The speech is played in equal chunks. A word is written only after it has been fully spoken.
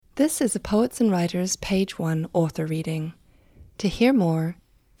This is a Poets and Writers Page 1 author reading. To hear more,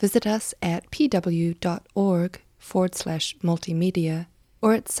 visit us at pw.org/multimedia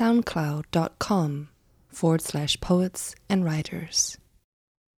or at soundcloud.com/poets and writers.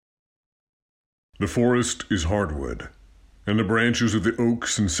 The forest is hardwood, and the branches of the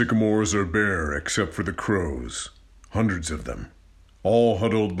oaks and sycamores are bare except for the crows, hundreds of them, all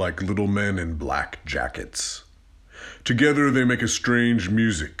huddled like little men in black jackets. Together they make a strange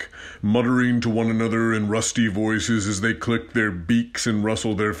music, muttering to one another in rusty voices as they click their beaks and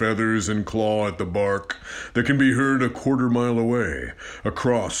rustle their feathers and claw at the bark that can be heard a quarter-mile away,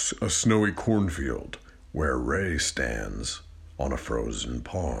 across a snowy cornfield, where Ray stands on a frozen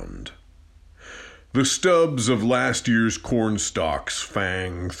pond. The stubs of last year's corn stalks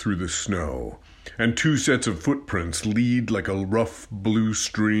fang through the snow, and two sets of footprints lead like a rough blue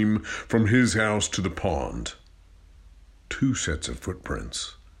stream from his house to the pond. 2 sets of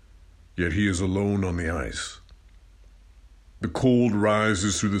footprints, yet he is alone on the ice. The cold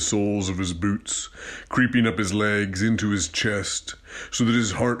rises through the soles of his boots, creeping up his legs into his chest, so that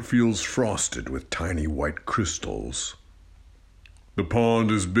his heart feels frosted with tiny white crystals. The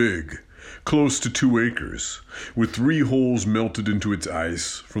pond is big, close to 2 acres, with 3 holes melted into its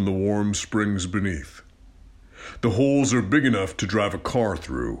ice from the warm springs beneath. The holes are big enough to drive a car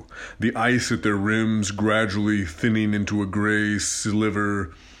through, the ice at their rims gradually thinning into a gray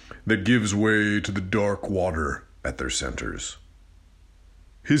sliver that gives way to the dark water at their centers.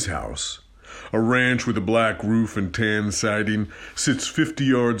 His house, a ranch with a black roof and tan siding, sits 50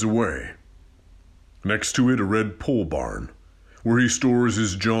 yards away. Next to it, a red pole barn, where he stores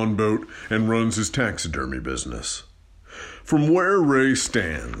his John boat and runs his taxidermy business. From where Ray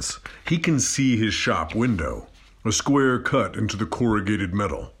stands, he can see his shop window, a square cut into the corrugated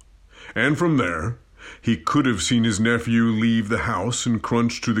metal. And from there, he could have seen his nephew leave the house and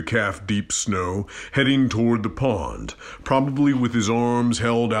crunch to the calf-deep snow, heading toward the pond, probably with his arms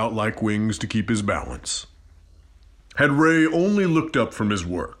held out like wings to keep his balance. Had Ray only looked up from his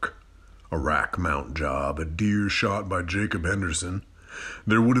work, a rack mount job, a deer shot by Jacob Henderson,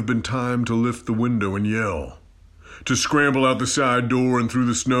 there would have been time to lift the window and yell, to scramble out the side door and through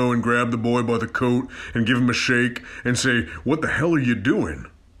the snow and grab the boy by the coat and give him a shake and say, "What the hell are you doing?"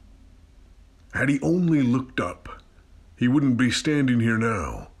 Had he only looked up, he wouldn't be standing here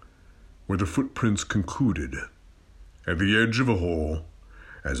now, where the footprints concluded, at the edge of a hole,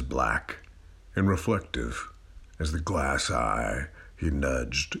 as black and reflective as the glass eye he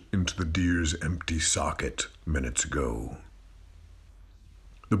nudged into the deer's empty socket minutes ago.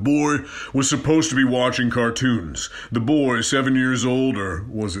 The boy was supposed to be watching cartoons. The boy, 7 years old, or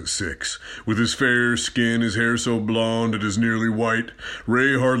was it 6, with his fair skin, his hair so blonde it is nearly white.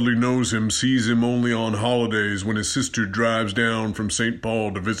 Ray hardly knows him, sees him only on holidays when his sister drives down from St.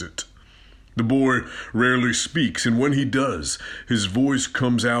 Paul to visit. The boy rarely speaks, and when he does, his voice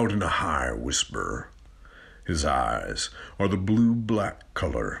comes out in a high whisper. His eyes are the blue-black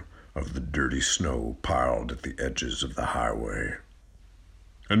color of the dirty snow piled at the edges of the highway.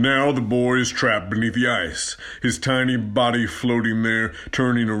 And now the boy is trapped beneath the ice, his tiny body floating there,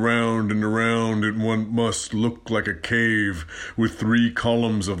 turning around and around in what must look like a cave, with 3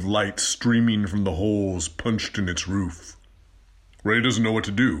 columns of light streaming from the holes punched in its roof. Ray doesn't know what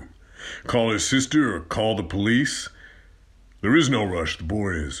to do. Call his sister or call the police? There is no rush. The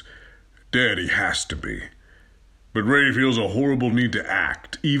boy is dead. He has to be. But Ray feels a horrible need to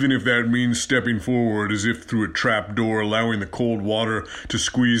act, even if that means stepping forward as if through a trap door, allowing the cold water to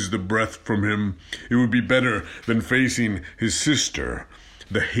squeeze the breath from him. It would be better than facing his sister,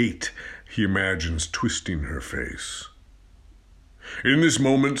 the hate he imagines twisting her face. In this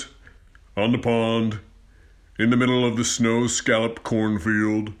moment, on the pond, in the middle of the snow-scalloped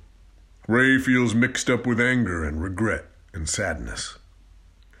cornfield, Ray feels mixed up with anger and regret and sadness.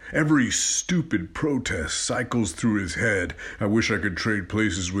 Every stupid protest cycles through his head. I wish I could trade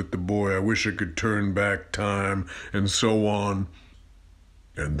places with the boy. I wish I could turn back time, and so on.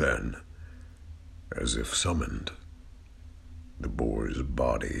 And then, as if summoned, the boy's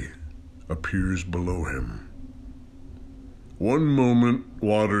body appears below him. One moment,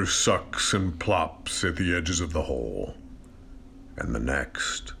 water sucks and plops at the edges of the hole. And the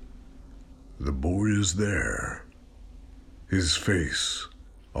next, the boy is there, his face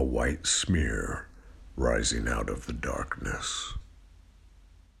a white smear rising out of the darkness.